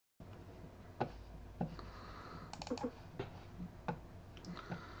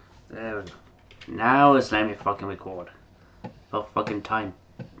There we go. Now it's letting me fucking record. About fucking time.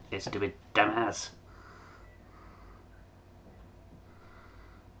 It's stupid dumbass.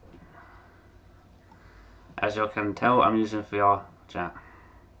 As you can tell, I'm using VR chat.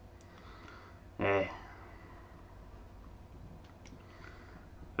 Yeah.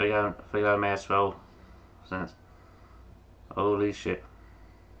 Figure I may as well. Since. Holy shit.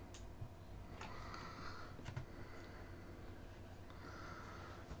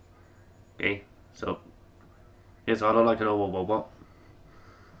 Okay, so here's what I look like an oval robot.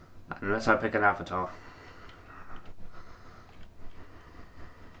 Unless I pick an avatar.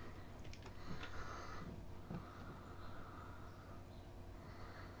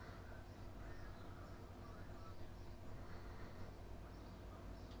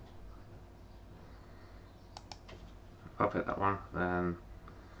 I'll pick that one, then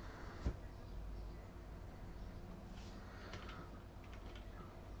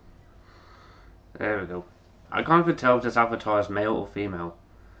there we go. I can't even tell if this avatar is male or female.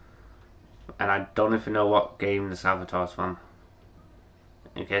 And I don't even know what game this avatar is from.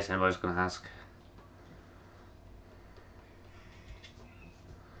 In case anybody's gonna ask.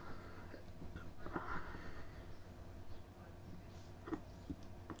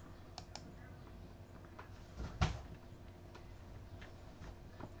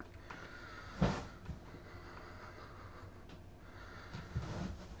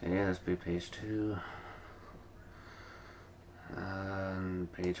 Yeah, let's be page 2.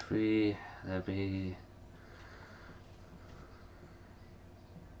 And page 3, that'll be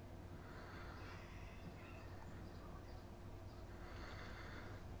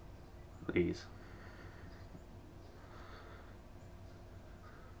these.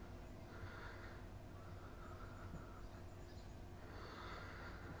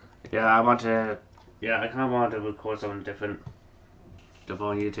 Yeah, I kind of want to record something different to put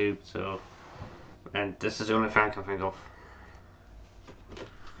on YouTube, so, and this is the only thing I can think of.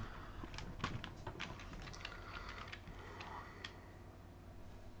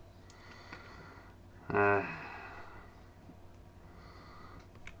 I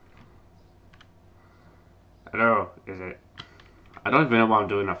don't know, is it? I don't even know what I'm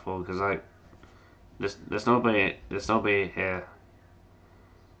doing that for, because like, there's nobody here.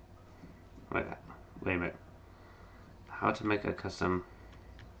 Wait a minute. How to make a custom.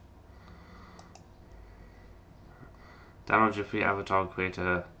 Download your free avatar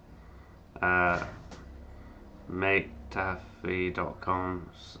creator.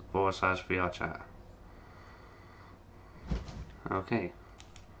 maketaffy.com/VR chat. Okay.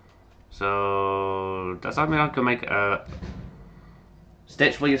 So does that mean I can make a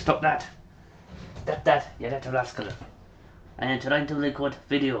Stitch? Will you stop that? Stop that, you little rascal. I am trying to record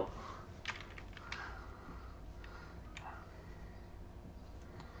video.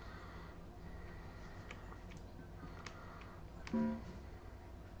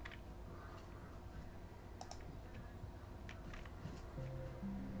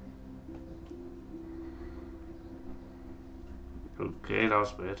 Okay, that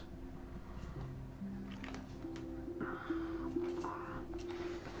was weird.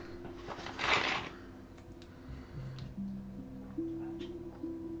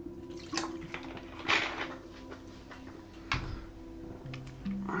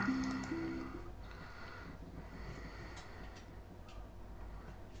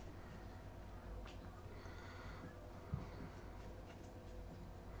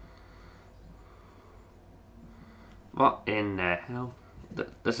 What in the hell?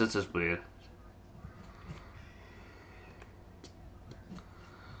 This is just weird.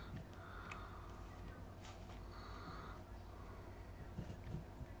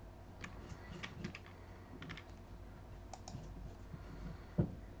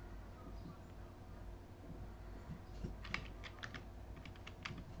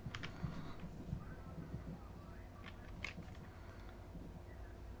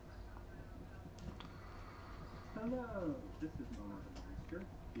 Hello, this is Momo the Monster,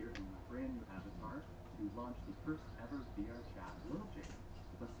 here in my brand new avatar to launch the first ever VR chat World Jam.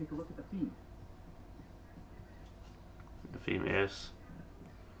 Let's take a look at the theme. The theme is.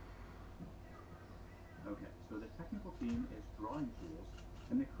 Okay, so the technical theme is drawing tools,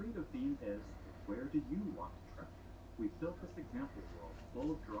 and the creative theme is where do you want to travel? We've built this example world full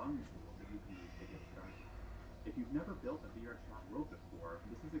of drawing tools that you can use to get started. If you've never built a VR chat world before,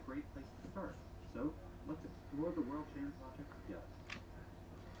 this is a great place to start. So let's explore the World Jam project together.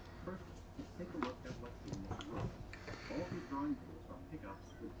 First, let's take a look at what's in this world. All these drawing tools are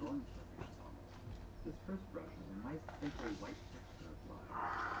pickups with drawing surfaces on them. This first brush has a nice simple white texture applied,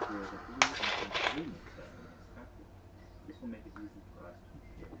 where the blue and pink gradient set was expected. This will make it easy for us to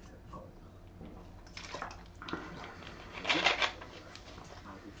gauge the colors. So this photograph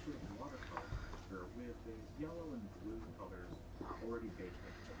has a sort of watercolor picture with the yellow and blue colors already baked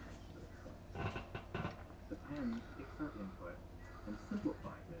into the texture itself. The pen takes our input and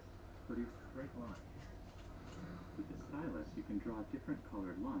simplifies it to produce straight lines. With the stylus, you can draw different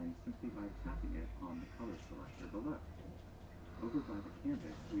colored lines simply by tapping it on the color selector below. Over by the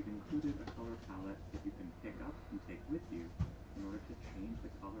canvas, we've included a color palette that you can pick up and take with you in order to change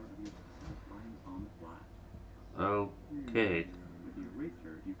the color of your specific lines on the fly. Okay. With the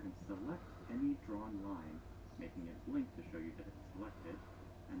eraser, you can select any drawn line, making it blink to show you that it's selected,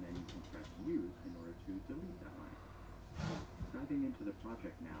 and then you can press Use in order to delete that line. Diving into the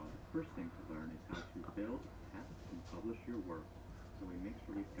project now, the first thing to learn is how to build, test, and publish your work. So we make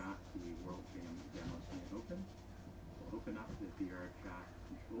sure we've got the World Game demo scene open. We'll open up the VRChat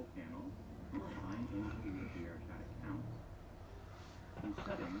control panel and sign into your VRChat account. In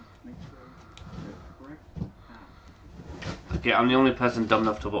settings, make sure the correct path. Okay, I'm the only person dumb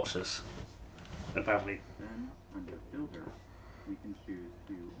enough to watch this. Apparently. Then, under Builder, we can choose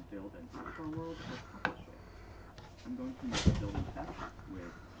to build an VRWorld or publish it. I'm going to make a build and test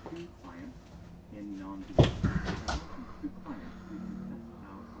with 2 clients in non-VR. By making 2 clients, we can test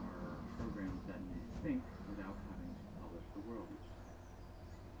out our programs that need sync without having to publish the world each time.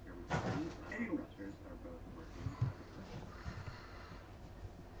 Here we can see that the brushes are both working successfully.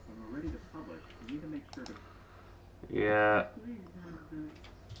 When we're ready to publish, we need to make sure to... Yeah. Please have that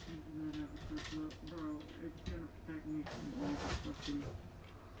episode, bro. It's gonna protect me from all the fucking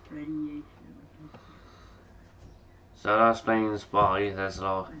radiation. So that explains why there's a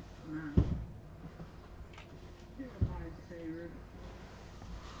lot. You're a lifesaver.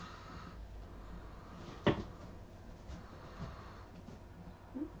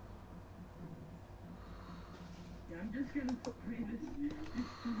 Yeah, I'm just gonna play this as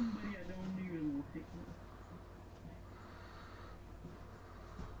somebody I don't even like.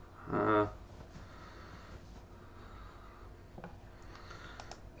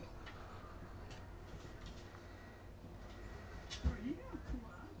 Bro, you got cool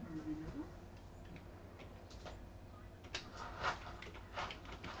avatars, you know?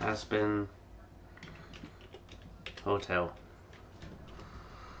 Has been hotel.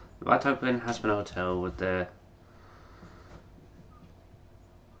 If I type in has been hotel with the.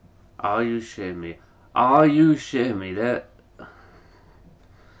 Are you shitting me? Are you shitting me? That. Yeah,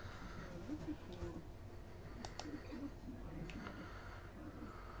 that's a cool. That's nice,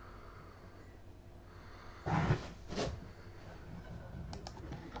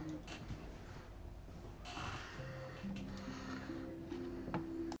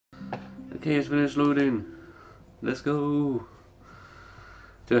 man. Okay, it's finished loading. Let's go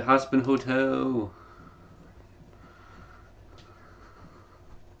to Hasbin Hotel.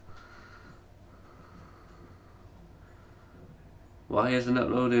 Why isn't it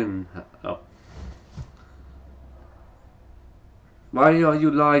loading? Oh. Why are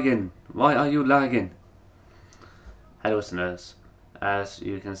you lagging? Why are you lagging? Hello listeners. As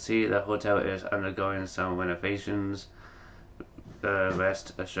you can see, the hotel is undergoing some renovations.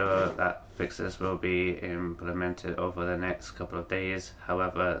 Rest assured that fixes will be implemented over the next couple of days.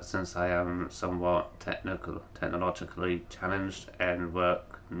 However, since I am somewhat technologically challenged and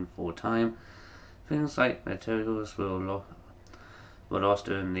work full time, things like materials were lost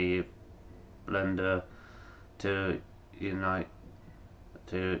in the blender to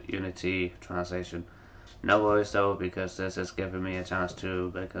Unity translation. No worries though, because this is giving me a chance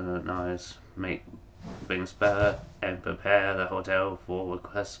to make things better, and prepare the hotel for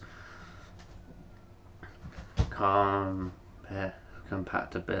requests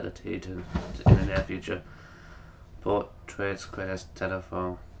compatibility in the near future. Portraits, credits,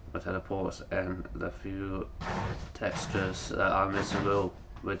 teleports, and the few textures that are missing will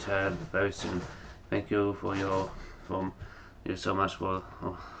return very soon. Thank you for you so much for.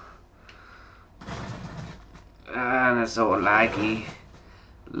 And it's so laggy.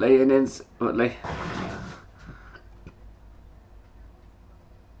 Laying in, but like.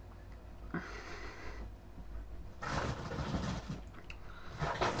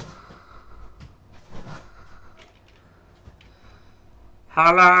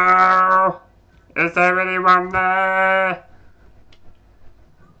 Hello? Is there anyone there?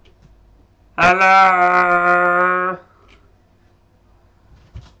 Hello?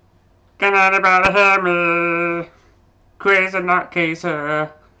 Can anybody hear me? Crazy nutcase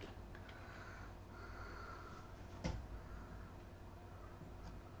here.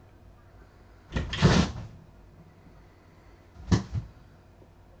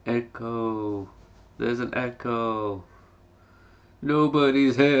 Echo. There's an echo.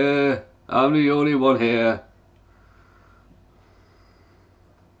 Nobody's here. I'm the only one here.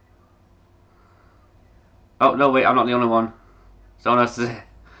 Oh, no, wait, I'm not the only one. Someone else is here.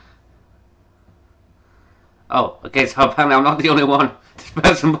 Oh, okay, so apparently I'm not the only one. This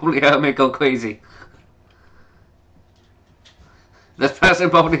person probably heard me go crazy. This person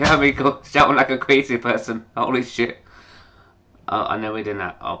probably heard me go shouting like a crazy person. Holy shit. Oh, I know we did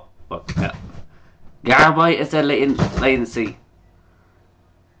that. Oh, fuck. Yeah. Yeah, why is there latency?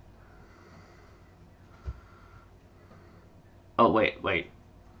 Oh, wait.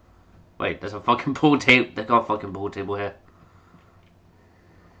 There's a fucking pool table. They've got a fucking pool table here.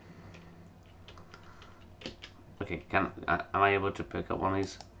 Okay, am I able to pick up one of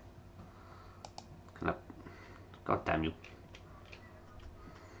these? Can I? God damn you.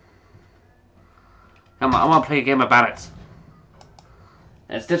 Come on, I want to play a game of ballots.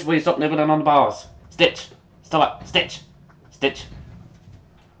 And Stitch, will you stop nibbling on the bars? Stitch! Stop it! Stitch! Stitch!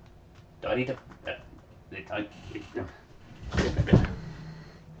 Do I need to...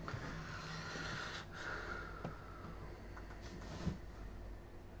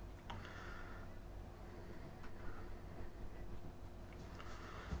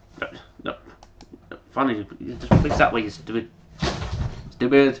 No. Funny, you just fix that way, you stupid.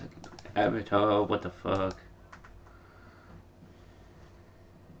 Stupid. Avatar, what the fuck?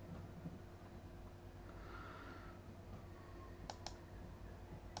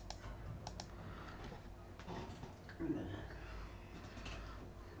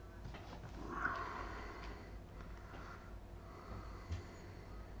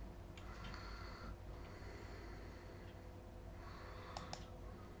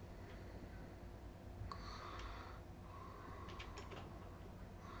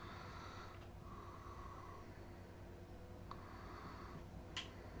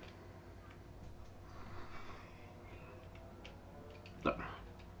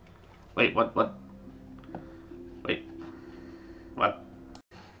 Wait, what? Wait, what?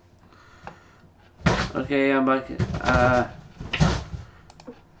 Okay, I'm back.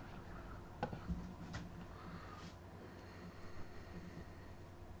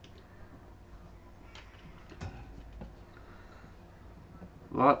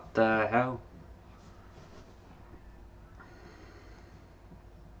 What the hell?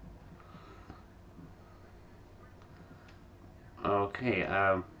 Okay,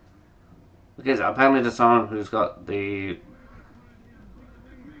 because apparently the song who's got the...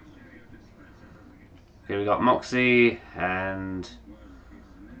 Okay, we got Moxie and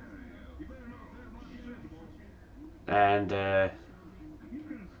I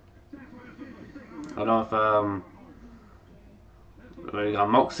don't know if we got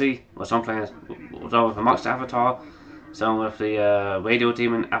Moxie or something. Some with the Moxie avatar, some with the Radio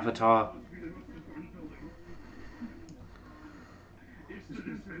Demon avatar.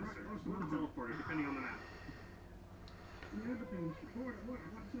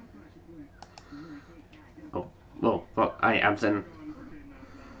 Oh, whoa, fuck! I am saying.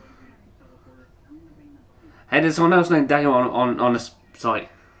 Hey, there's someone else named Daniel on this site,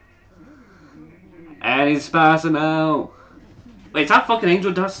 and he's passing out. Wait, is that fucking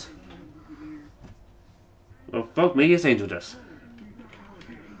Angel Dust? Well, fuck me, it's Angel Dust.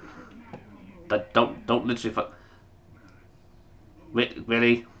 But don't literally fuck. Wait,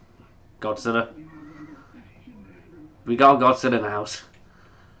 really? Godzilla? We got Godzilla in the house.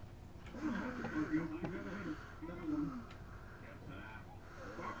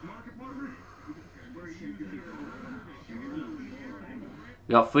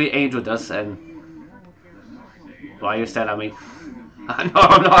 We got 3 Angel Dusts and... Why are you staring at me? I know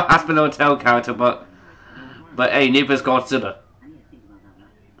I'm not a Aspen Hotel character, but... But hey, neither's Godzilla.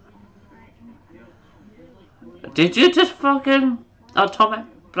 Did you just fucking... Atomic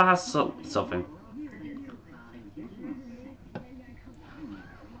blast something?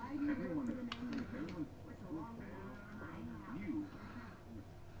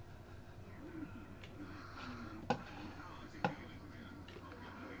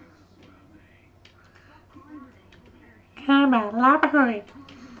 Come on, elaborate.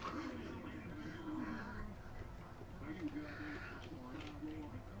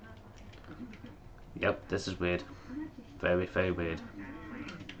 Yep, this is weird. Very, very weird.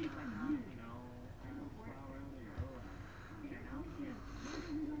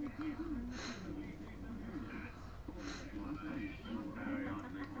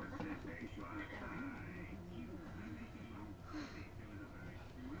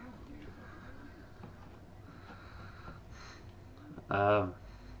 Um...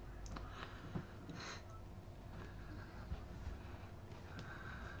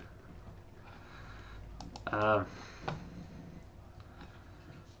 Um...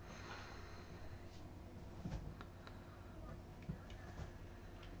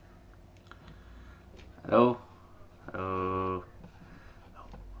 Hello? Hello?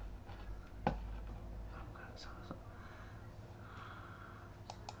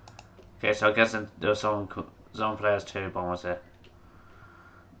 Okay, so I guess there's some players too, but what's it?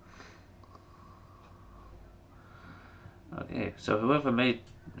 Okay, so whoever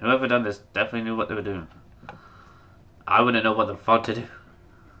done this definitely knew what they were doing. I wouldn't know what the fuck to do.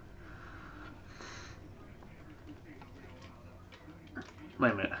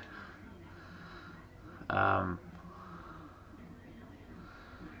 Wait a minute. Um,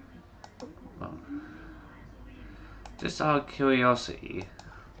 well, just out of curiosity,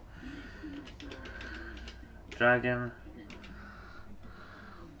 dragon.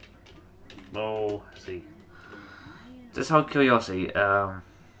 Oh, see. Just out of curiosity,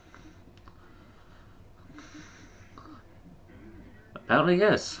 apparently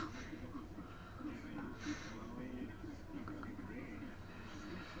yes.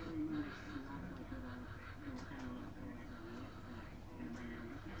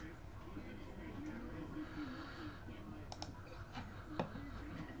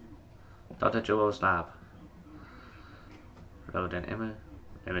 Dr. Joel's lab. Loading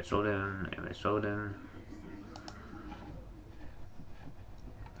image loading.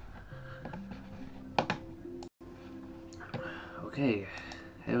 Okay,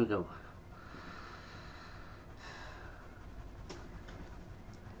 here we go.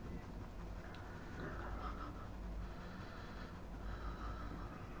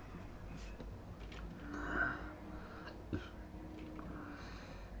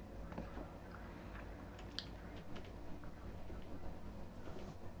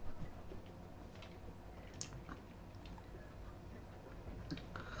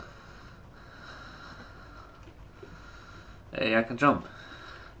 Hey, I can jump.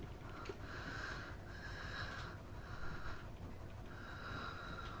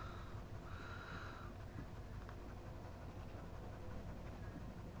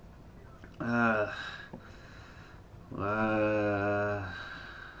 Uh, uh,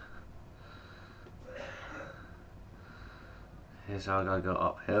 here's how I gotta go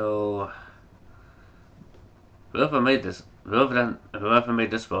uphill. Whoever made this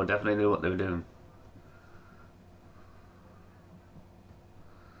world definitely knew what they were doing.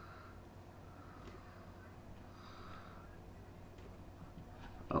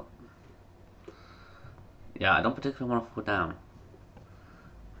 Oh, yeah, I don't particularly want to fall down.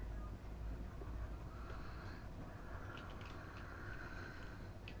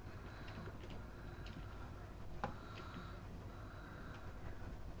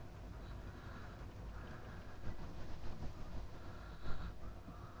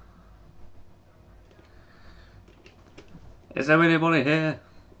 Is there anybody here?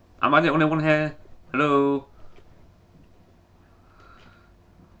 Am I the only one here? Hello?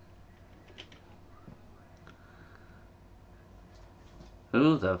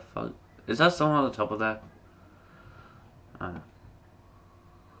 Who the fuck? Is that someone on the top of that? Uh,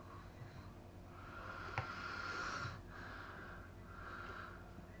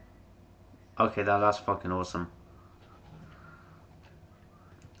 okay, that's fucking awesome.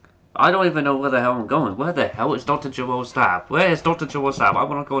 I don't even know where the hell I'm going. Where the hell is Dr. Joel's lab? Where is Dr. Joel's lab? I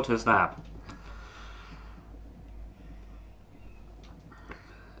want to go to his lab.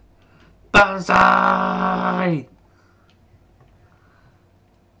 Banzai!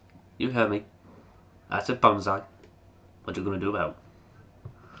 You heard me. I said banzai. What you gonna do about it?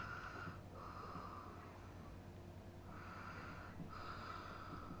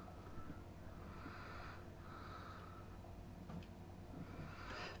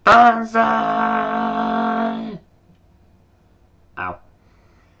 Banzai! Ow.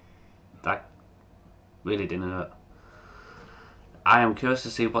 That really didn't hurt. I am curious to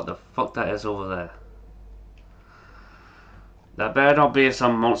see what the fuck that is over there. That better not be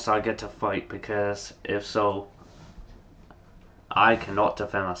some monster I get to fight, because if so, I cannot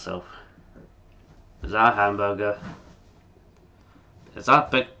defend myself. Is that a hamburger? Is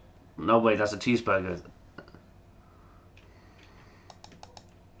that big? No, wait, that's a cheeseburger.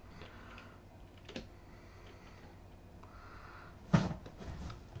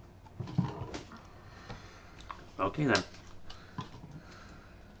 Okay then.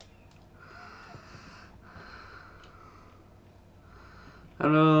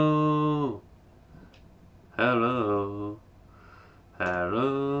 Hello. Hello.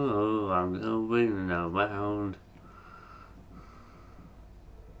 Hello. I'm going around.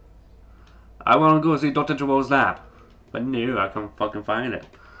 I want to go see Dr. Joel's lab. But no, I can't fucking find it.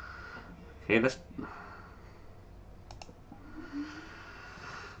 Okay, let's...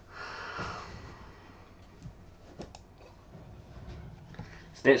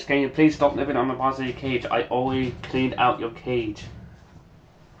 Stitch, can you please stop living on the bars of your cage? I always cleaned out your cage.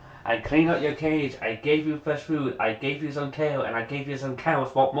 I cleaned out your cage. I gave you fresh food. I gave you some kale, and I gave you some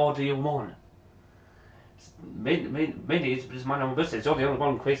cows. What more do you want? Mindy, it's my own business. You're the only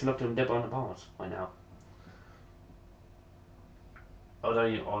one crazy enough to dip on the bars right now. Although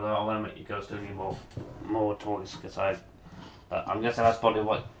I want to make you girls do need more toys, because I'm guessing that's probably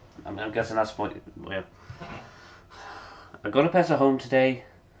what. I'm guessing that's what. Yeah. I'm gonna pass her home today.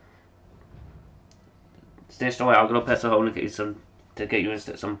 Stay away. I'm gonna pass her home to get you some.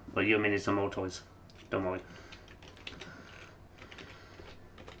 Well, you and me need some more toys. Don't worry.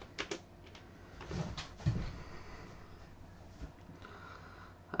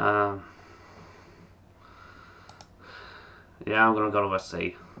 Um. Yeah, I'm gonna go to West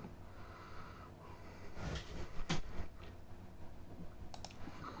Sea.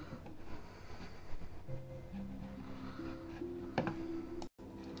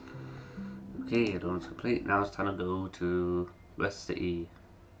 Okay, it's complete. Now it's time to go to West City.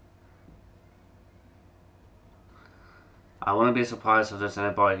 I wouldn't be surprised if there's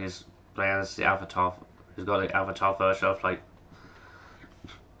anybody who's playing as the Avatar, who's got the Avatar version of like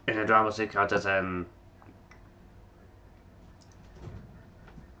in the drama series characters and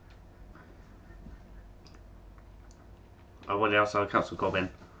what else I council Goblin.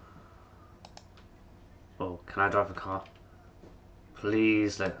 Oh, can I drive a car?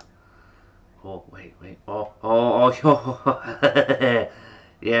 Please let. Oh wait. Oh.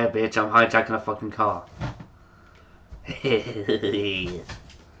 Yeah, bitch, I'm hijacking a fucking car. Get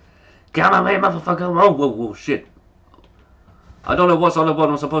out of my way, motherfucker! Whoa, shit. I don't know what's on the one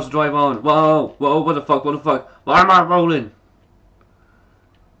I'm supposed to drive on. Whoa, what the fuck? Why am I rolling?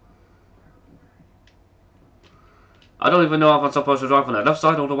 I don't even know if I'm supposed to drive on the left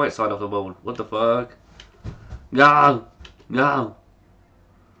side or the right side of the road. What the fuck? No!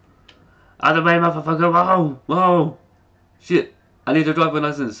 Out of the way, motherfucker! Whoa! Shit! I need a driving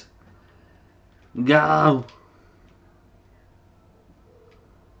license. Go!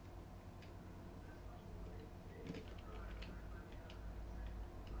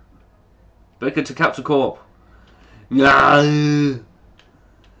 Break into Capture Corp. No!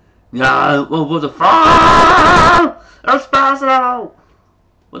 Well, what the fuck? I'm spazzing out!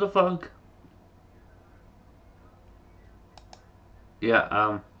 What the fuck? Yeah,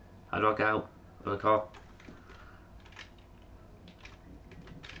 how do I get out of the car?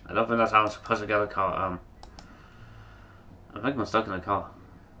 I don't think that's how I'm supposed to get out of the car. I think I'm stuck in the car.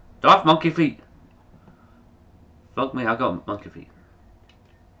 Do I have monkey feet? Fuck me, I got monkey feet.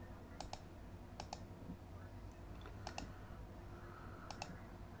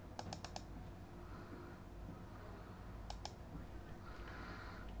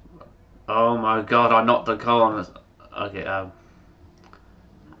 Oh my god, I knocked the car on. Okay,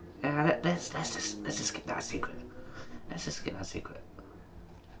 yeah, let's just get that secret. Let's just get that secret.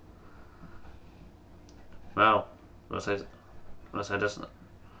 Well, let's say this.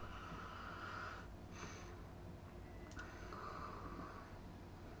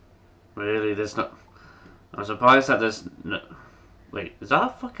 Really, there's not. I'm surprised that there's no. Wait, is that a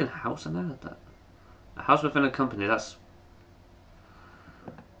fucking house in there? A house within a company? That's.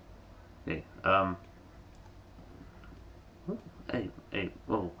 Hey,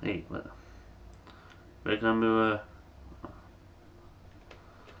 whoa, hey, what? We're gonna move.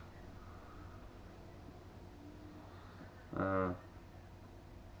 Uh,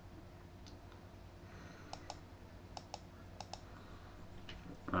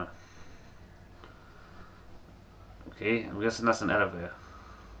 uh, okay, I'm guessing that's an elevator.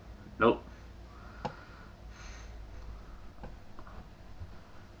 Nope.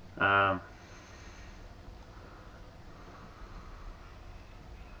 Um.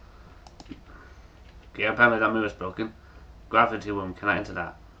 Okay, apparently that mirror's broken. Gravity room, can I enter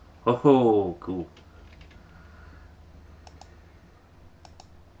that? Oh, cool.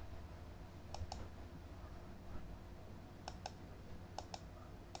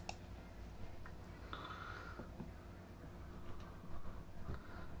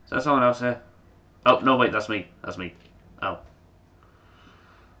 Is that someone else here? Oh, no, wait, that's me. Oh.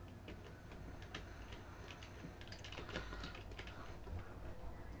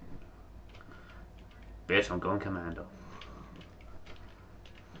 Bitch, I'm going commando.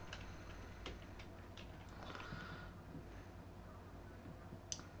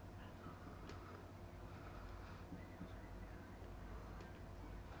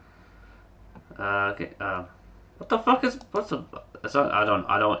 Okay, what the fuck is, what's the, is that, I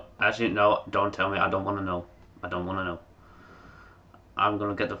don't, actually, no, don't tell me, I don't want to know. I'm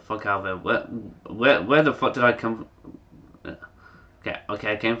gonna get the fuck out of here. Where the fuck did I come from?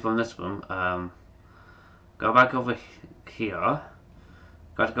 Okay, I came from this room. Go back over here.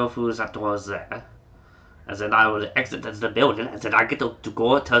 Got to go through that doors there. And then I will exit the building, and then I get to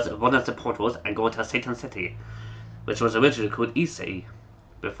go to one of the portals and go to Satan City, which was originally called East City,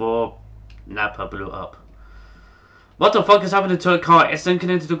 before Napa blew up. What the fuck is happening to the car? It's sinking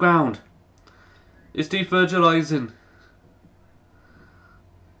into the ground. It's defertilizing.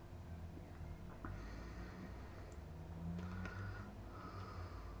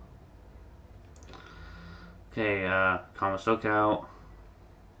 Okay, Karma Stokeout.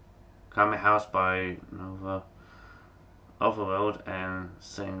 Karma House by Nova. VRWorld and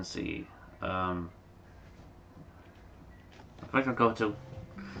CNC. If I can go to.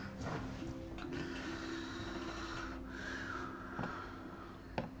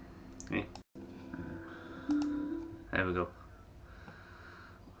 Okay. There we go.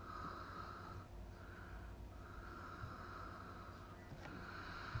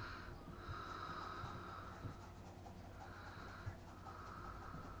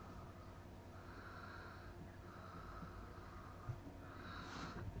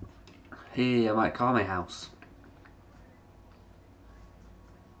 Hey, I'm at Karma House.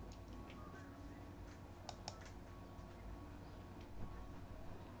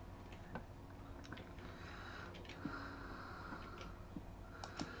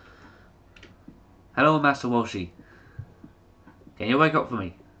 Hello, Master Walshy. Can you wake up for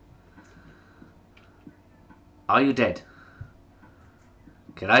me? Are you dead?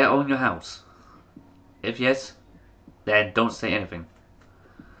 Can I own your house? If yes, then don't say anything.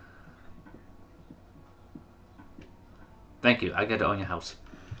 Thank you, I get to own your house.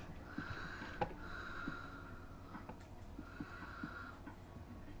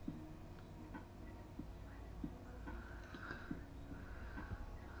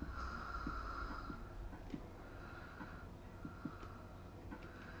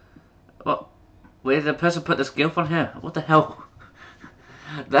 What? Where did the person put this gift on here? What the hell?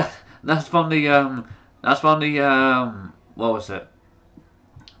 That that's from the what was it?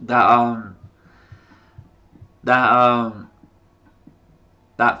 That that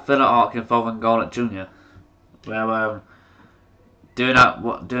that filler arc involving Garnet Jr. Where doing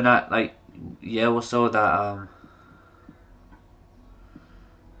that like yeah also that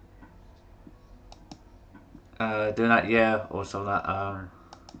doing that yeah also that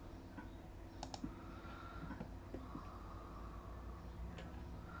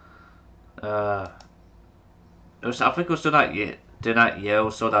uh it was, I think it was doing that yeah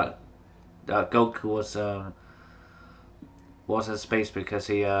also that Goku was in space because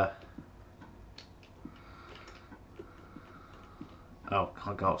he oh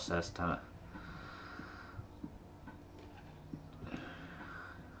can't go upstairs damn it.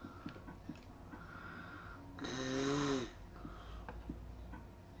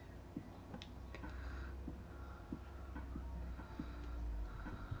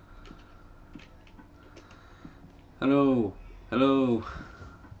 Hello, hello.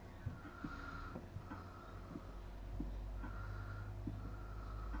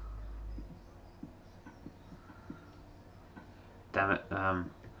 Damn it. Yeah,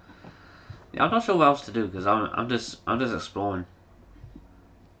 I'm not sure what else to do because I'm just exploring.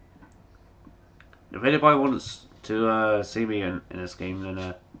 If anybody wants to see me in this game in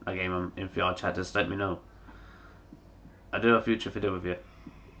a game in VR chat, just let me know. I'll do a future video with you.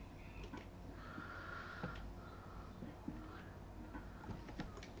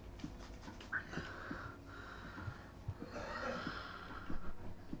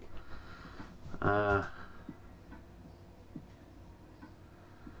 Uh,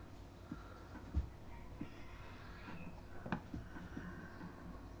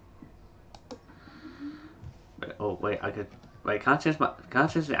 oh wait, I could wait. Can I change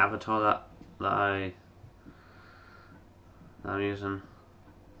the avatar that I'm using?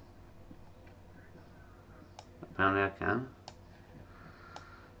 Apparently I can.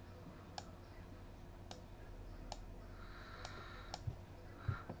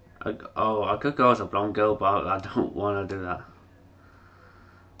 I could go as a blonde girl, but I don't want to do that.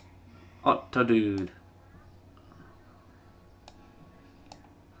 What to dude?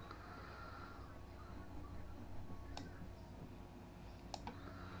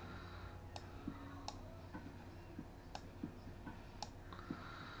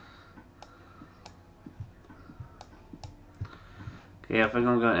 Okay, I think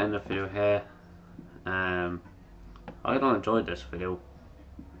I'm going to end the video here. I hope you enjoyed this video.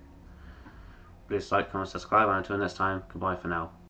 Please like, comment, subscribe, and until next time, goodbye for now.